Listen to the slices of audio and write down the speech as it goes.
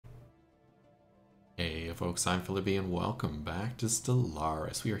folks, I'm Philippi and welcome back to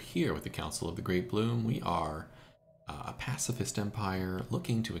Stellaris. We are here with the Council of the Great Bloom. We are a pacifist empire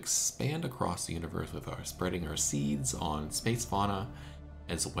looking to expand across the universe with spreading our seeds on space fauna,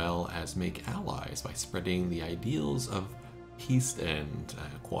 as well as make allies by spreading the ideals of peace and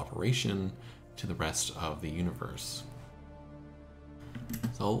cooperation to the rest of the universe.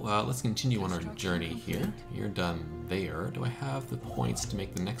 So let's continue on our journey here. You're done there. Do I have the points to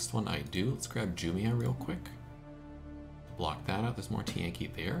make the next one? I do. Let's grab Jumia real quick. Block that out. There's more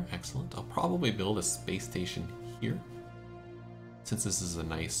Tianki there. Excellent. I'll probably build a space station here, since this is a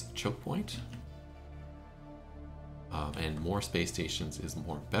nice choke point. And more space stations is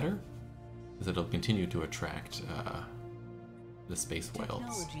more better, because it'll continue to attract the space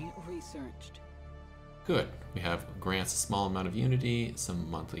whales. Technology researched. Good. We have grants a small amount of unity, some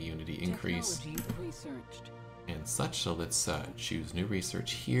monthly unity increase, and such. So let's choose new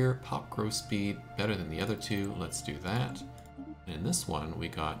research here. Pop growth speed, better than the other two. Let's do that. And in this one, we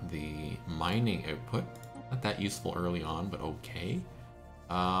got the mining output. Not that useful early on, but okay.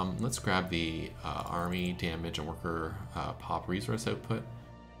 Let's grab the army damage and worker pop resource output.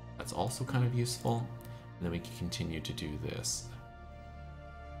 That's also kind of useful. And then we can continue to do this.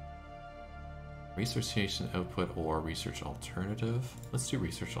 Research station output or research alternative. Let's do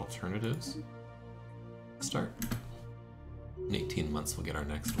research alternatives. Start. In 18 months we'll get our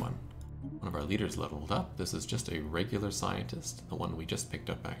next one. One of our leaders leveled up. This is just a regular scientist, the one we just picked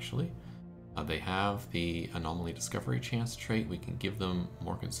up actually. They have the anomaly discovery chance trait. We can give them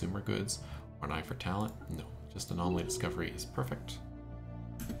more consumer goods or an eye for talent. No, just anomaly discovery is perfect.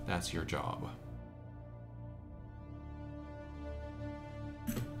 That's your job.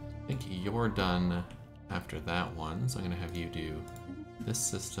 I think you're done after that one, so I'm going to have you do this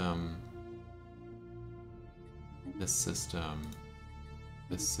system, this system,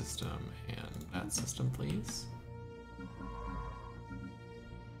 this system, and that system, please.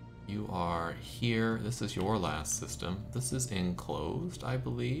 You are here. This is your last system. This is enclosed, I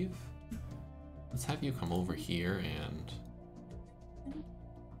believe. Let's have you come over here and...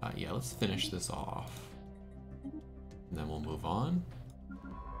 yeah, let's finish this off. And then we'll move on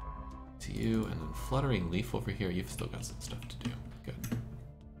to you, and then Fluttering Leaf over here. You've still got some stuff to do. Good.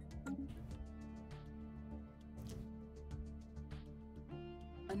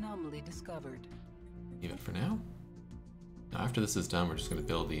 Anomaly discovered. Leave it for now. Now after this is done, we're just going to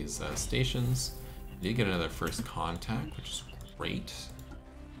build these stations. We did get another first contact, which is great.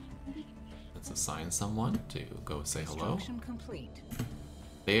 Let's assign someone to go say hello. Construction complete.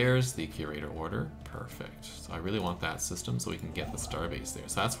 There's the curator order. Perfect. So I really want that system so we can get the starbase there.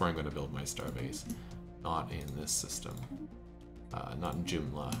 So that's where I'm going to build my starbase, not in this system, not in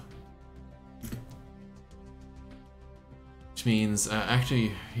Joomla. Which means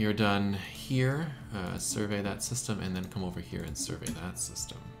actually you're done here. Survey that system, and then come over here and survey that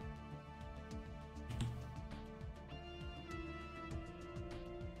system.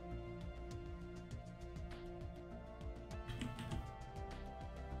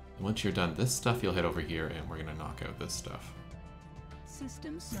 Once you're done this stuff, you'll head over here and we're gonna knock out this stuff.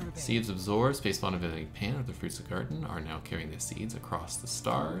 System survey. Seeds absorbed. Space fauna visiting pan of the fruits of garden are now carrying the seeds across the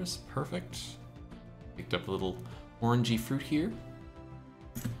stars. Perfect. Picked up a little orangey fruit here.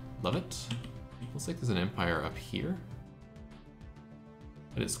 Love it. Looks like there's an empire up here.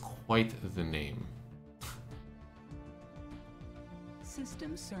 That is quite the name.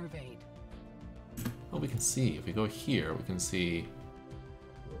 System surveyed. Well, we can see. If we go here, we can see...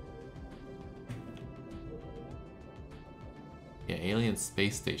 yeah, alien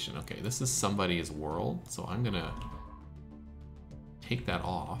space station. Okay, this is somebody's world, so I'm gonna take that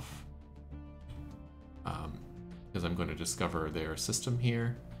off because I'm going to discover their system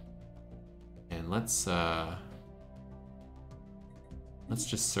here. And let's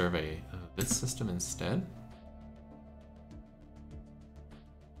just survey this system instead.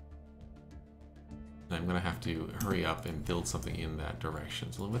 And I'm gonna have to hurry up and build something in that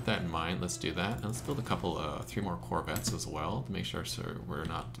direction. So with that in mind, let's do that. And let's build a couple, 3 more Corvettes as well to make sure we're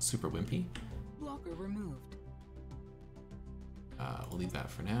not super wimpy. Blocker removed. We'll leave that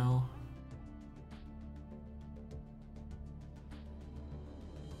for now.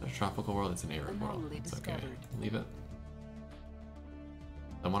 A tropical world, it's an arid world. It's okay. Leave it.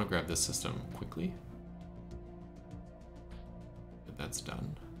 I want to grab this system quickly. But that's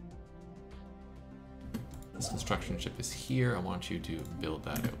done. This construction ship is here. I want you to build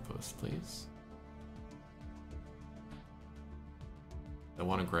that outpost, please. I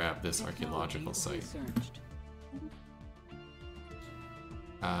want to grab this archaeological site.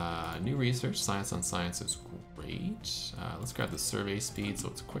 New research, science on science is great. Let's grab the survey speed so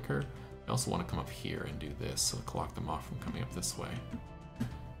it's quicker. I also want to come up here and do this, so to block them off from coming up this way.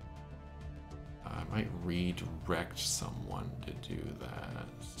 I might redirect someone to do that.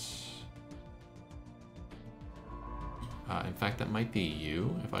 In fact, that might be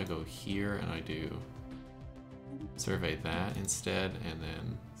you. If I go here and I do survey that instead, and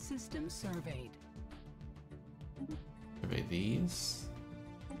then System surveyed. survey these.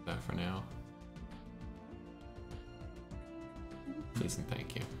 That for now. Please and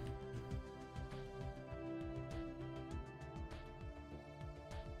thank you.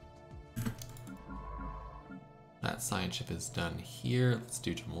 That science ship is done here. Let's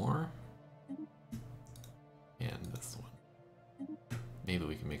do more. And this one. Maybe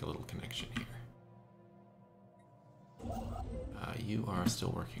we can make a little connection here. You are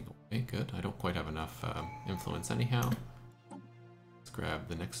still working away. Good. I don't quite have enough influence anyhow. Let's grab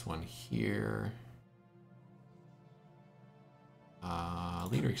the next one here.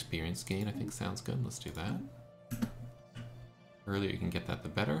 Leader experience gain, I think sounds good. Let's do that. Earlier you can get that, the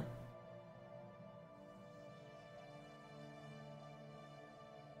better.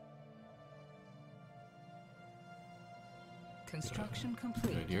 Construction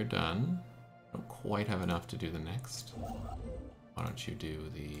complete. Good, you're done. Don't quite have enough to do the next. Why don't you do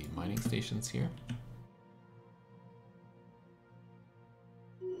the mining stations here?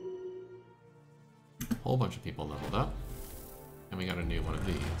 Whole bunch of people leveled up. And we got a new one of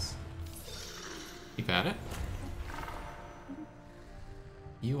these. Keep at it.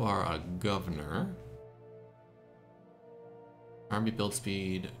 You are a governor. Army build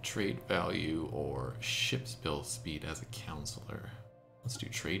speed, trade value, or ships build speed as a counselor. Let's do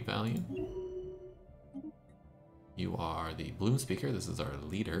trade value. You are the Bloom Speaker. This is our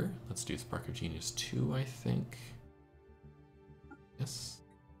leader. Let's do Spark of Genius 2, I think. Yes.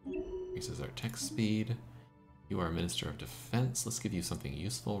 Increases our tech speed. You are Minister of Defense. Let's give you something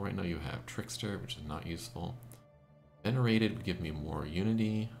useful. Right now you have Trickster, which is not useful. Venerated would give me more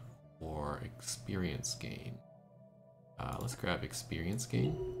unity or experience gain. Let's grab experience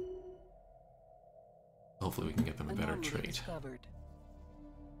gain. Hopefully we can get them a better trait.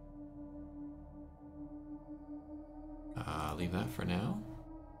 Leave that for now.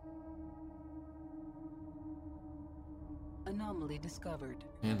 Anomaly discovered.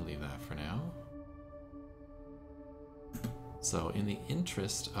 And leave that for now. So in the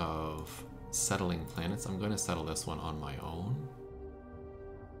interest of settling planets, I'm going to settle this one on my own.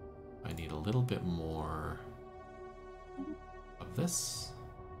 I need a little bit more of this.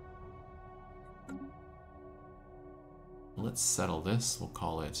 Let's settle this. We'll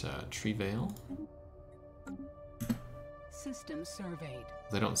call it Treevale. System surveyed.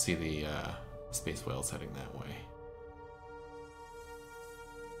 I don't see the space whales heading that way.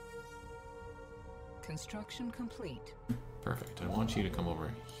 Construction complete. Perfect. I want you to come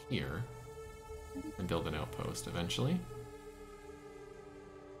over here and build an outpost eventually.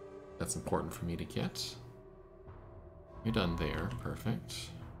 That's important for me to get. You're done there. Perfect.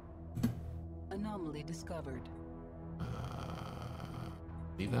 Anomaly discovered.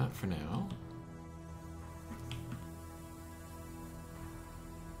 Leave that for now.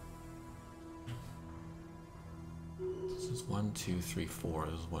 This is 1, 2, 3, 4.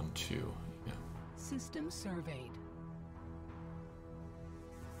 This is 1, 2. Yeah. System surveyed.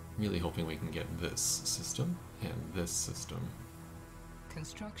 Really hoping we can get this system and this system.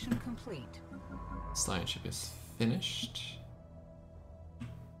 Construction complete. Science ship is finished.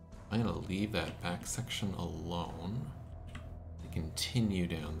 I'm gonna leave that back section alone and continue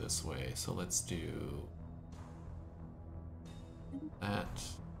down this way. So let's do that,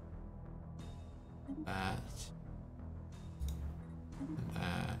 that, and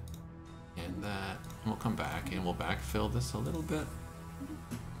that, and that. And we'll come back and we'll backfill this a little bit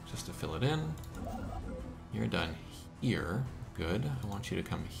just to fill it in. You're done here. Good. I want you to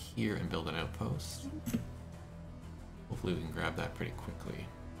come here and build an outpost. Hopefully we can grab that pretty quickly.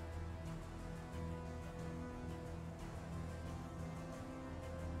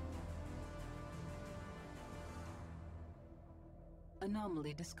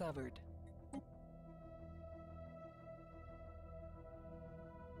 Anomaly discovered.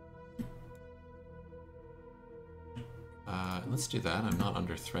 Let's do that. I'm not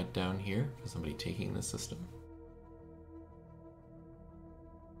under threat down here for somebody taking the system.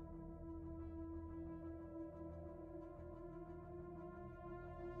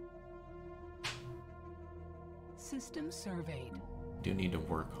 System surveyed. Do need to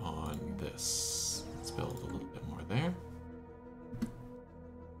work on this. Let's build a little bit more there.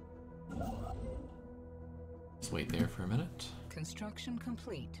 Let's wait there for a minute. Construction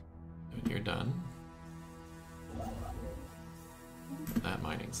complete. When you're done, that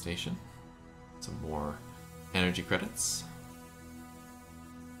mining station. Some more energy credits.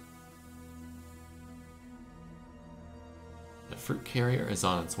 The fruit carrier is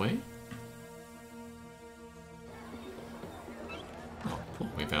on its way. Oh, cool.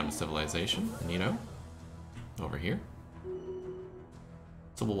 We found a civilization. Neato. Over here.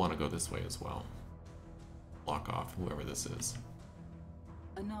 So we'll want to go this way as well. Block off whoever this is.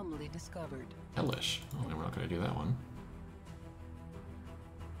 Anomaly discovered. Hellish. Oh, and we're not going to do that one.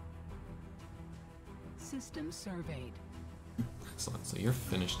 System surveyed. Excellent. So you're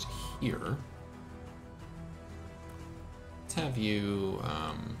finished here. Let's have you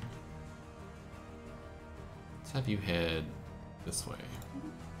head this way.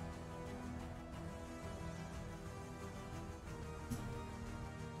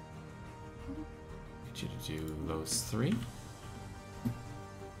 Get you to do those 3.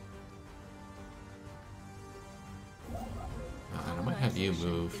 And I might have you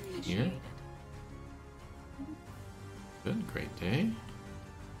move here. Good, great day.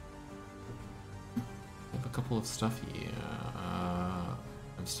 I have a couple of stuff here.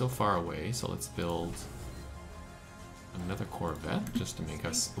 I'm still far away, so let's build another Corvette just to make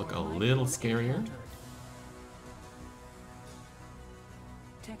us look a little scarier.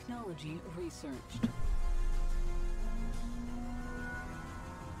 Technology researched.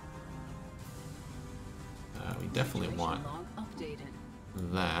 We definitely want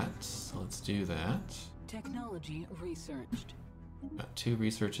that, so let's do that. Technology researched. Got 2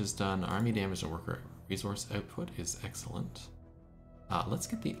 researches done. Army damage and worker resource output is excellent. Let's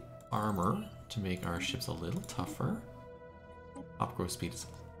get the armor to make our ships a little tougher. Top growth speed is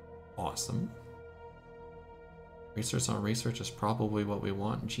awesome. Research on research is probably what we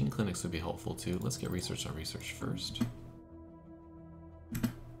want. Gene clinics would be helpful too. Let's get research on research first.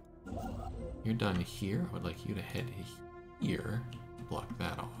 You're done here. I would like you to head here to block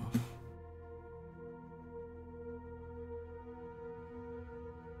that off.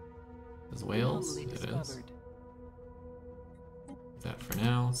 As whales, it is. That for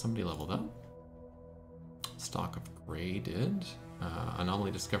now. Somebody leveled up. Stock of Gray did.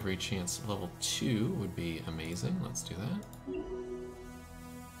 Anomaly discovery chance level 2 would be amazing. Let's do that.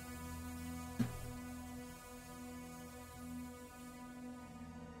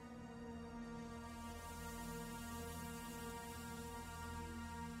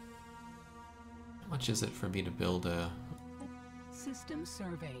 How much is it for me to build a System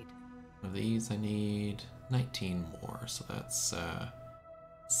surveyed. of these? I need 19 more, so that's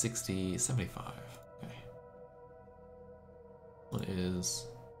 60, 75. Okay. One is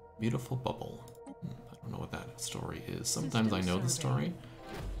Beautiful Bubble. I don't know what that story is. Sometimes I know the story.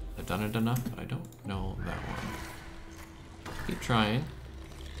 I've done it enough, but I don't know that one. Keep trying.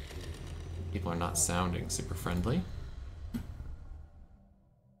 People are not sounding super friendly.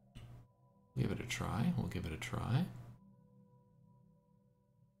 Give it a try. We'll give it a try.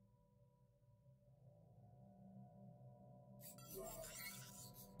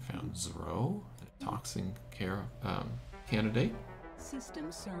 Found Zero, a toxin care candidate.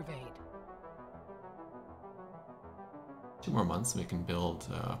 System surveyed. 2 more months and we can build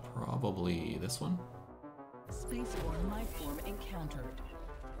probably this one. Spaceborne lifeform encountered.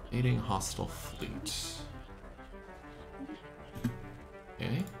 Aiding hostile fleet.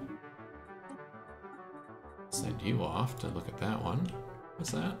 Okay. Send you off to look at that one.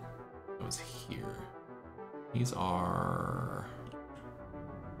 What's that? That was here. These are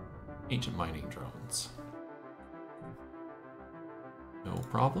ancient mining drones. No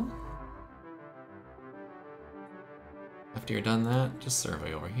problem. After you're done that, just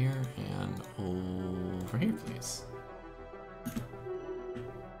survey over here and over here, please.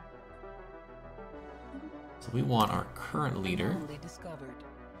 So we want our current leader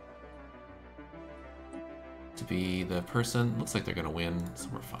to be the person. Looks like they're going to win, so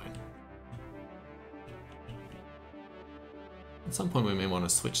we're fine. At some point we may want to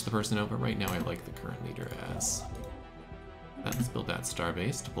switch the person out, but right now I like the current leader as. Let's build that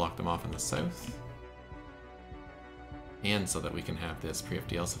starbase to block them off in the south. And so that we can have this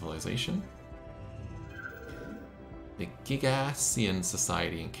pre-FDL civilization. The Gigassian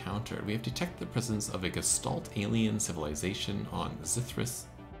Society encountered. We have detected the presence of a Gestalt alien civilization on Zithris.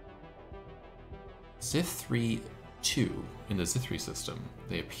 Zithri 2 in the Zithri system.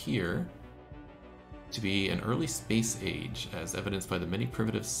 They appear to be an early space age, as evidenced by the many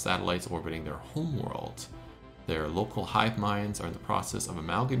primitive satellites orbiting their homeworld. Their local hive minds are in the process of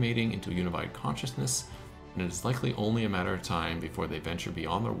amalgamating into a unified consciousness, and it is likely only a matter of time before they venture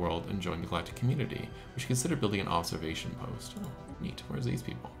beyond their world and join the galactic community. We should consider building an observation post. Oh, neat. Where's these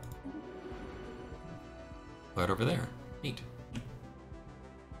people? Right over there. Neat.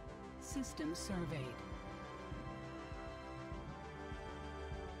 System surveyed.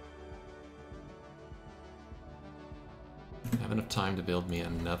 I have enough time to build me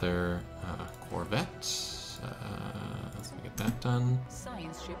another Corvette. Let's get that done.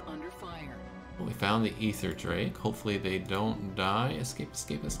 Science ship under fire. Well, we found the Ether Drake. Hopefully they don't die. Escape,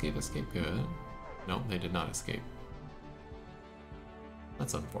 escape, escape, escape. Good. Nope, they did not escape.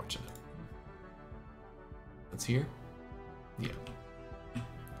 That's unfortunate. That's here? Yeah.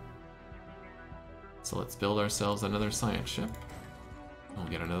 So let's build ourselves another science ship. And we'll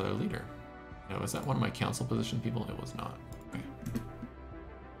get another leader. Now, was that one of my council position people? It was not. Okay.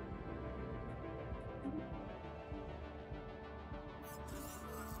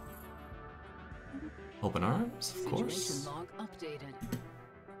 Open arms, of course. Situation log updated.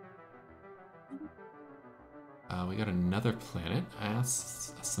 We got another planet.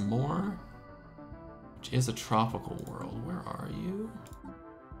 Some more. Which is a tropical world. Where are you?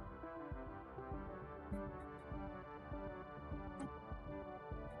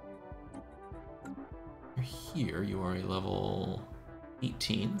 You're here. You are a level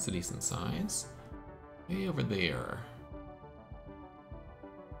 18. It's a decent size. Way over there.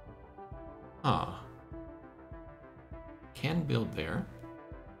 Ah. Can build there.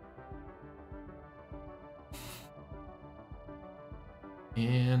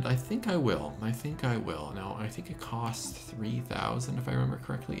 And I think I will. I think I will. Now, I think it costs 3,000 if I remember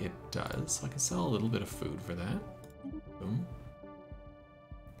correctly. It does. So I can sell a little bit of food for that. Boom.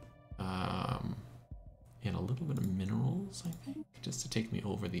 And a little bit of minerals, I think, just to take me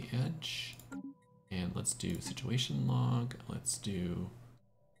over the edge. And let's do situation log. Let's do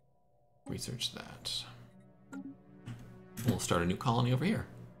research that. We'll start a new colony over here.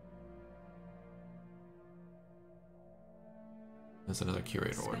 There's another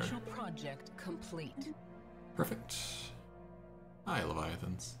curator order. Special project complete. Perfect. Hi,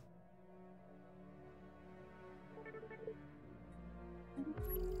 Leviathans.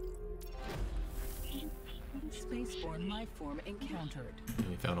 Spaceborne life form encountered. And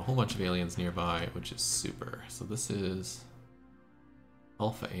we found a whole bunch of aliens nearby, which is super. So this is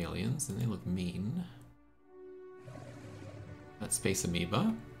alpha aliens, and they look mean. That's space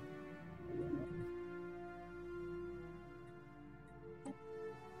amoeba.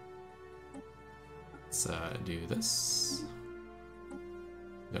 Let's do this.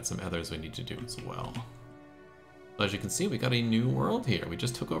 Got some others we need to do as well. So as you can see, we got a new world here. We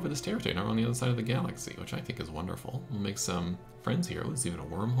just took over this territory. Now we're on the other side of the galaxy, which I think is wonderful. We'll make some friends here. There's even a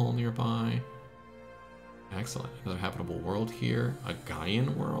wormhole nearby. Excellent. Another habitable world here. A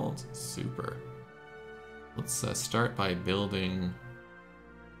Gaian world. Super. Let's start by building...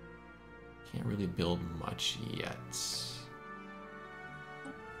 Can't really build much yet.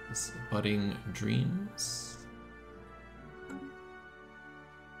 This budding dreams.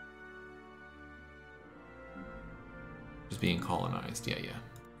 Just being colonized, yeah.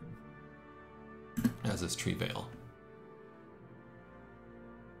 As is Tree Vale.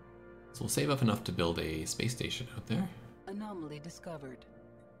 So we'll save up enough to build a space station out there. Anomaly discovered.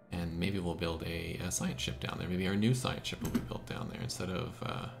 And maybe we'll build a science ship down there. Maybe our new science ship will be built down there instead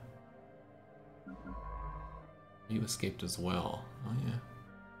of... You escaped as well. Oh yeah.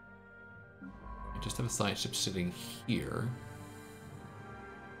 I just have a science ship sitting here.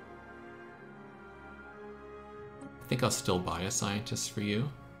 I think I'll still buy a scientist for you.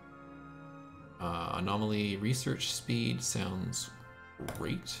 Anomaly research speed sounds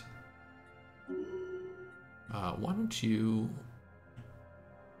great. Why don't you,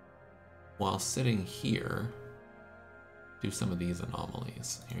 while sitting here, do some of these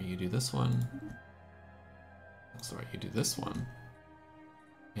anomalies. Here, you do this one. Oh, sorry, you do this one.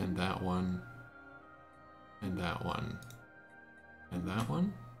 And that one. And that one. And that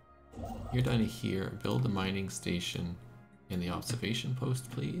one. You're done here. Build a mining station in the observation post,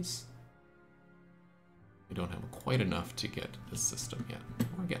 please. We don't have quite enough to get this system yet.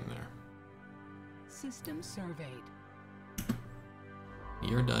 We're getting there. System surveyed.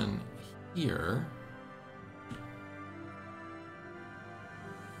 You're done here.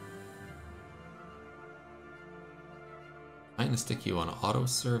 I'm gonna stick you on auto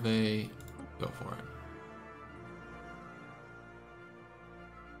survey. Go for it.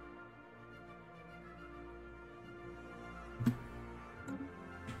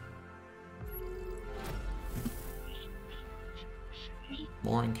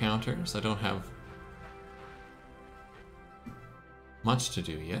 More encounters. I don't have much to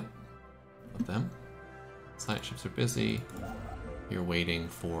do yet with them. Science ships are busy. You're waiting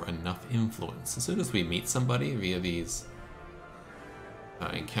for enough influence. As soon as we meet somebody via these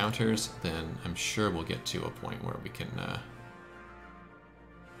encounters, then I'm sure we'll get to a point where we can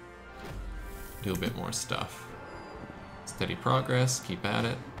do a bit more stuff. Steady progress, keep at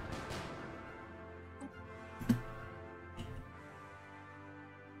it.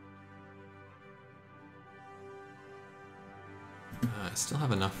 I still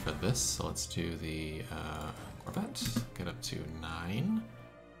have enough for this, so let's do the Corvette. Get up to 9.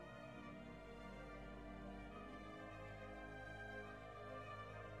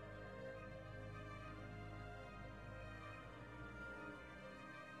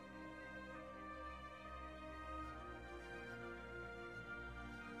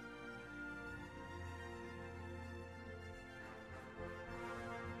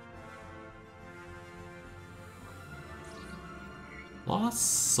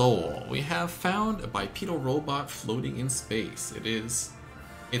 Lost Soul. We have found a bipedal robot floating in space.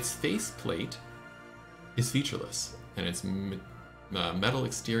 Its faceplate is featureless, and its metal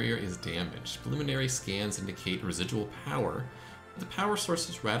exterior is damaged. Preliminary scans indicate residual power, but the power source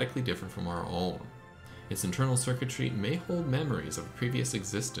is radically different from our own. Its internal circuitry may hold memories of a previous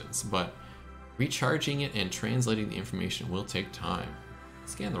existence, but recharging it and translating the information will take time.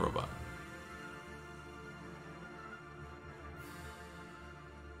 Scan the robot.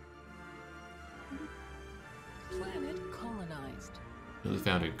 Newly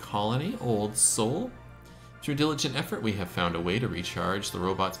founded colony, Old Soul. Through diligent effort, we have found a way to recharge the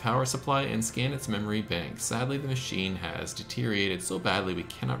robot's power supply and scan its memory bank. Sadly, the machine has deteriorated so badly we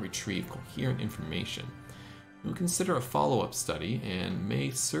cannot retrieve coherent information. We will consider a follow-up study and may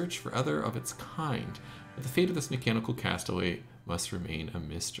search for other of its kind, but the fate of this mechanical castaway must remain a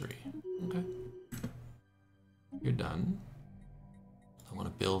mystery. Okay. You're done. I want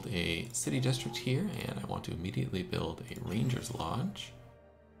to build a city district here, and I want to immediately build a ranger's lodge.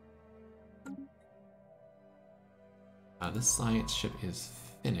 This science ship is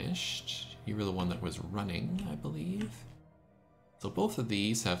finished. You were the one that was running, I believe. So both of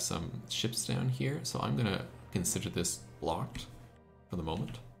these have some ships down here, so I'm going to consider this blocked for the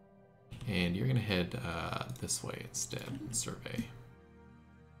moment. And you're going to head this way instead and survey.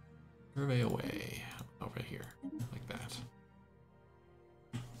 Survey away over here, like that.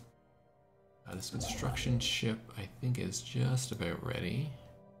 This construction ship, I think, is just about ready.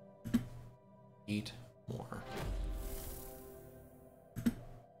 8 more.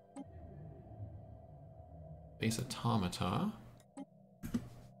 Base automata.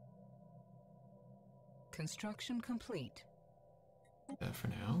 Construction complete. That for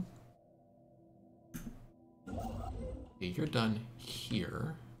now. Okay, you're done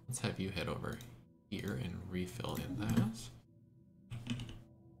here. Let's have you head over here and refill in that.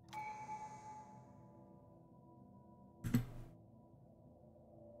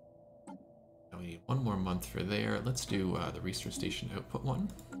 We need 1 more month for there. Let's do the research station output one.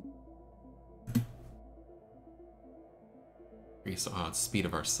 Increase the speed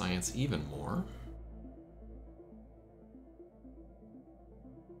of our science even more.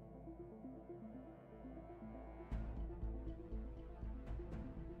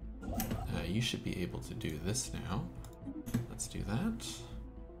 You should be able to do this now. Let's do that.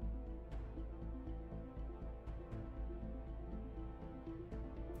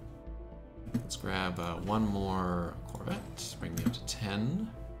 Let's grab 1 more Corvette, bring me up to 10.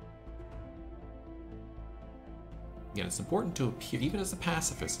 Again, it's important to appear, even as a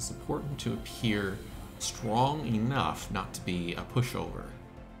pacifist, it's important to appear strong enough not to be a pushover.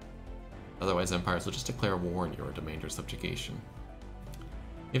 Otherwise, empires will just declare war on you or demand your subjugation.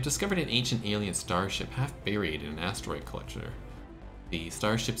 You have discovered an ancient alien starship half buried in an asteroid collector. The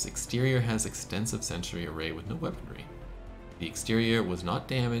starship's exterior has extensive sensory array with no weaponry. The exterior was not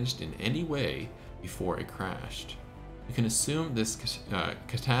damaged in any way before it crashed. You can assume this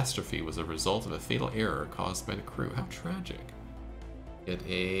catastrophe was a result of a fatal error caused by the crew. How tragic. Get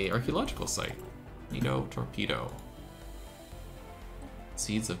a archaeological site. Neato torpedo.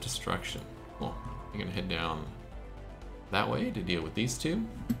 Seeds of destruction. Well, you're gonna head down that way to deal with these two.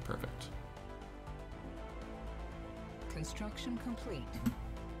 Perfect. Construction complete.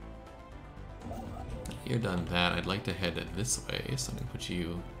 You're done that. I'd like to head this way, so I'm gonna put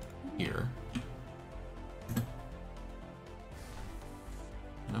you here.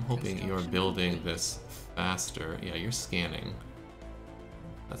 And I'm hoping you're building this faster. Yeah, you're scanning.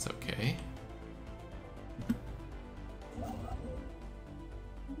 That's okay.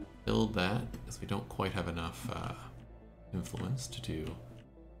 Build that, because we don't quite have enough influence to do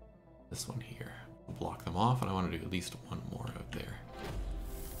this one here. We'll block them off, and I want to do at least 1 more out there.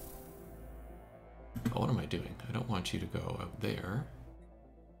 Oh, what am I doing? I don't want you to go out there.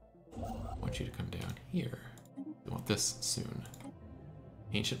 I want you to come down here. We want this soon.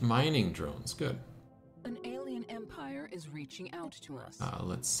 Ancient mining drones, good. An alien empire Empire is reaching out to us.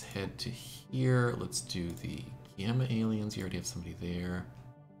 Let's head to here. Let's do the Gamma aliens. You already have somebody there.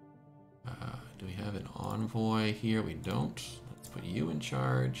 Do we have an envoy here? We don't. Let's put you in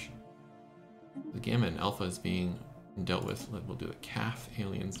charge. The Gamma and Alpha is being dealt with. We'll do the CAF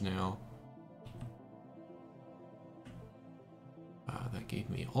aliens now. That gave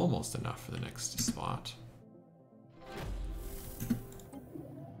me almost enough for the next spot.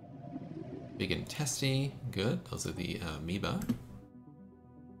 Big and Testy, good. Those are the amoeba.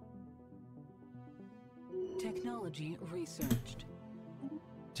 Technology researched.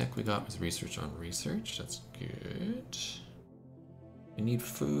 Tech we got was research on research. That's good. We need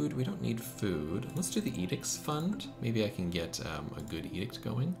food. We don't need food. Let's do the edicts fund. Maybe I can get a good edict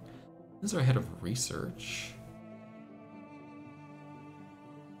going. This is our head of research.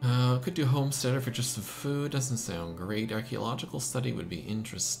 Could do homesteader for just some food. Doesn't sound great. Archaeological study would be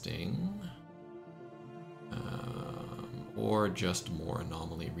interesting. Or just more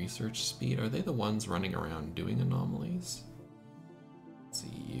anomaly research speed. Are they the ones running around doing anomalies? It's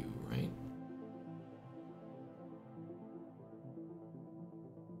you, right?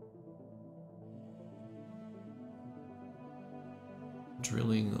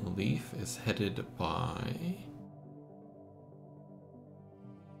 Drilling Leaf is headed by...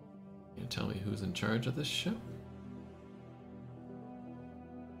 Can you tell me who's in charge of this ship?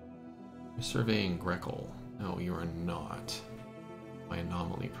 You're surveying Grekel. No, you are not. My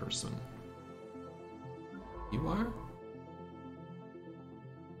anomaly person. You are?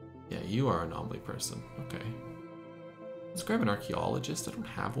 Yeah, you are an anomaly person. Okay. Let's grab an archaeologist. I don't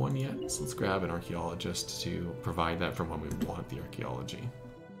have one yet, so let's grab an archaeologist to provide that for when we want the archaeology.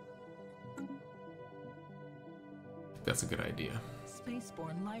 I think that's a good idea.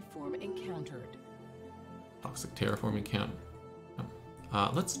 Spaceborne life form encountered. Toxic terraforming count.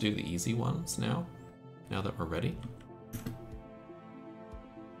 Let's do the easy ones now that we're ready.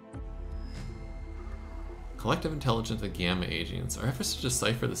 Collective intelligence of Gamma agents. Our efforts to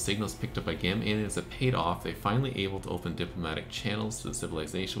decipher the signals picked up by Gamma aliens have paid off. They finally able to open diplomatic channels to the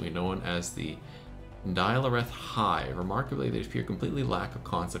civilization we know as the Stellaris Hive. Remarkably, they appear completely lack a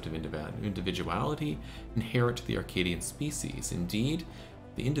concept of individuality inherent to the Arcadian species. Indeed,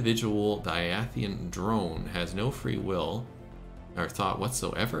 the individual Diathian drone has no free will or thought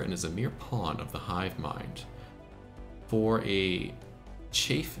whatsoever and is a mere pawn of the hive mind. Far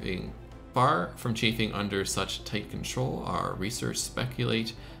from chafing under such tight control, our research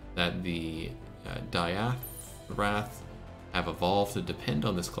speculate that the Diathrath have evolved to depend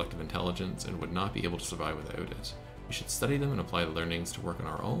on this collective intelligence and would not be able to survive without it. We should study them and apply the learnings to work on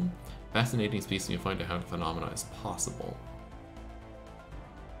our own. Fascinating species, and you'll find out how the phenomena is possible.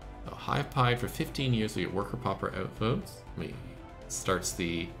 So, Hive Pied for 15 years, we get worker popper outvotes. Starts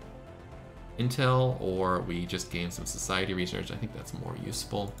the intel, or we just gain some society research. I think that's more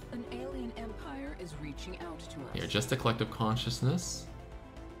useful. An alien empire is reaching out to us. Here, just a collective consciousness.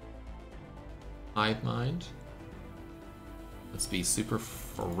 Hive mind. Let's be super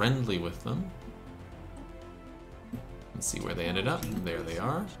friendly with them. Let's see where they ended up. There they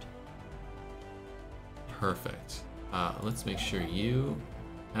are. Perfect. Let's make sure you,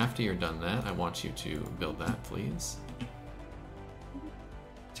 after you're done that, I want you to build that, please.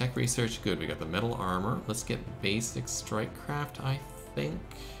 Tech research, good. We got the metal armor. Let's get basic strike craft, I think.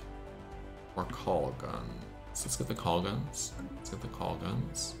 Or call gun. So let's get the call guns.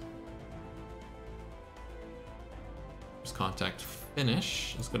 There's contact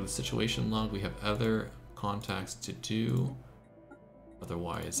finish. Let's go to the situation log. We have other contacts to do.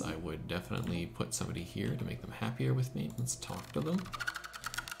 Otherwise, I would definitely put somebody here to make them happier with me. Let's talk to them.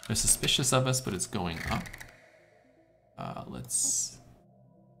 They're suspicious of us, but it's going up. Let's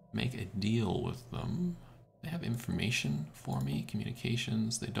make a deal with them. They have information for me,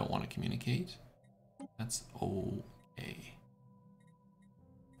 communications. They don't want to communicate. That's okay.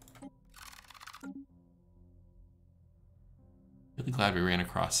 Really glad we ran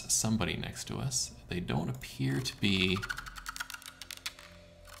across somebody next to us. They don't appear to be...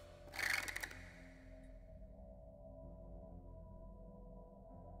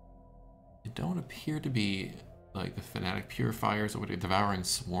 like the fanatic purifiers or what, devouring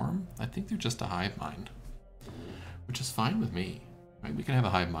swarm. I think they're just a hive mind, which is fine with me. Right? We can have a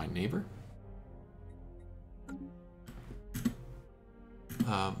hive mind neighbor.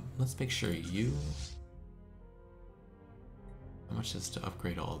 Let's make sure you... How much is to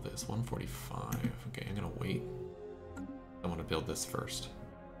upgrade all of this? 145. Okay, I'm gonna wait. I want to build this first.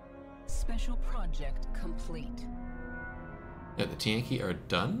 Special project complete. Yeah, the Tianki are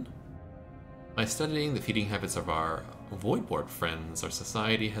done. By studying the feeding habits of our voidboard friends, our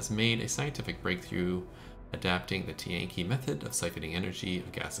society has made a scientific breakthrough Adapting the Tianki method of siphoning energy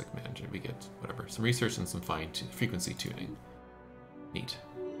of Gasic Manager. We get, whatever, some research and some frequency tuning. Neat.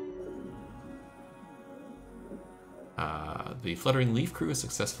 The Fluttering Leaf crew is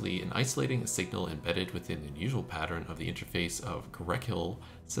successfully in isolating a signal embedded within the unusual pattern of the interface of Caelum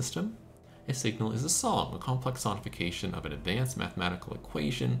system. A signal is a song, a complex sonification of an advanced mathematical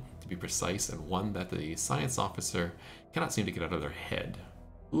equation, to be precise, and one that the science officer cannot seem to get out of their head.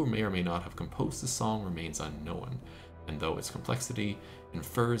 Who may or may not have composed the song remains unknown, and though its complexity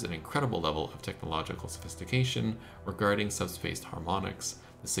infers an incredible level of technological sophistication regarding subspaced harmonics,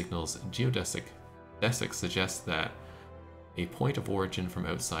 the signal's geodesic suggests that a point of origin from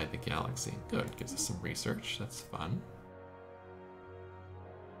outside the galaxy. Good, gives us some research, that's fun.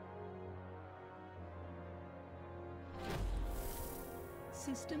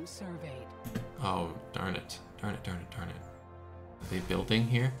 System surveyed. Oh, darn it. Darn it, darn it, darn it. Are they building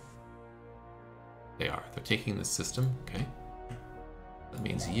here? They are. They're taking the system, okay. That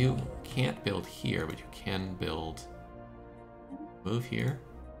means you can't build here, but you can build... Move here.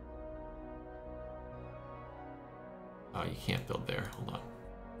 Oh, you can't build there. Hold on.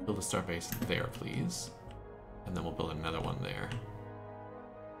 Build a starbase there, please. And then we'll build another one there.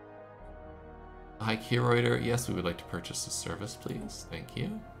 Hi, Curator. Yes, we would like to purchase the service, please. Thank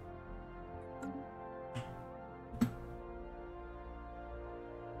you.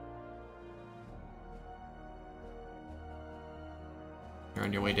 You're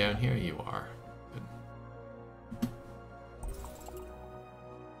on your way down here? You are. Good.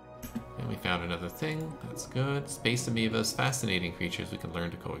 And we found another thing. That's good. Space amoebas, fascinating creatures. We can learn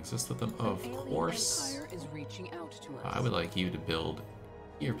to coexist with them. Of course. Empire is reaching out to us. I would like you to build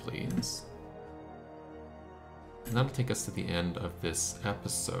here, please. And that'll take us to the end of this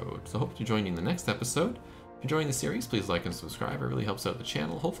episode. So I hope you're joining the next episode. If you're enjoying the series, please like and subscribe. It really helps out the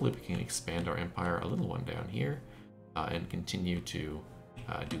channel. Hopefully we can expand our empire, a little one down here, and continue to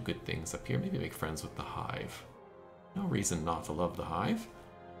do good things up here. Maybe make friends with the Hive. No reason not to love the Hive.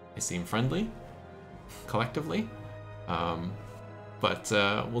 They seem friendly, collectively. But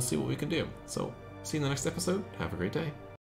we'll see what we can do. So see you in the next episode. Have a great day.